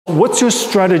What's your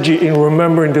strategy in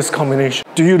remembering this combination?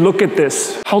 Do you look at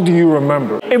this? How do you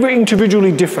remember? Every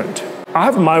individually different. I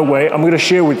have my way, I'm gonna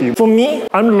share with you. For me,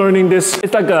 I'm learning this.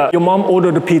 It's like your mom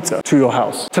ordered a pizza to your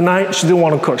house. Tonight, she didn't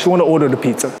want to cook, she wanted to order the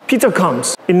pizza. Pizza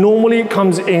comes. It normally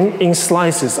comes in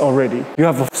slices already. You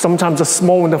have sometimes a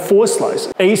small one, 4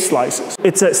 slices, 8 slices.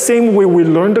 It's the same way we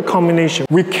learn the combination.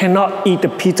 We cannot eat the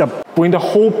pizza, bring the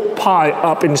whole pie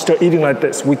up and start eating like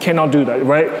this. We cannot do that,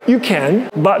 right? You can,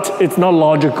 but it's not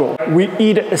logical. We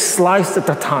eat a slice at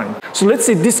a time. So let's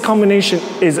say this combination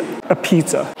is a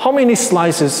pizza. How many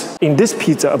slices in this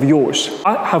pizza of yours?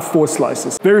 I have 4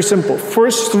 slices. Very simple.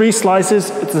 First 3 slices,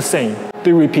 it's the same.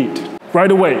 They repeat.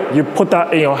 Right away, you put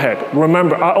that in your head.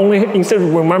 Remember, instead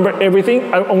of remember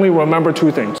everything, I only remember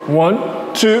 2 things.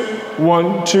 1, 2,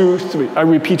 1, 2, 3. I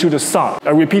repeat to the side. I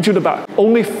repeat to the back.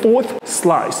 Only 4th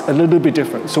slice, a little bit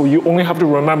different. So you only have to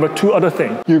remember 2 other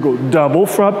things. You go double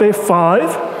frappe,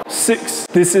 5, 6.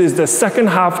 This is the second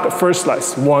half, the first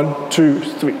slice. 1, 2,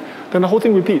 3. Then the whole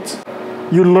thing repeats.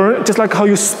 You learn just like how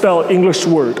you spell English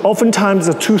word. Oftentimes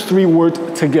the 2, 3 words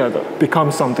together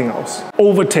become something else.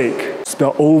 Overtake.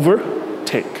 Spell over,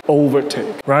 take,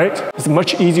 overtake, right? It's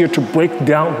much easier to break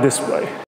down this way.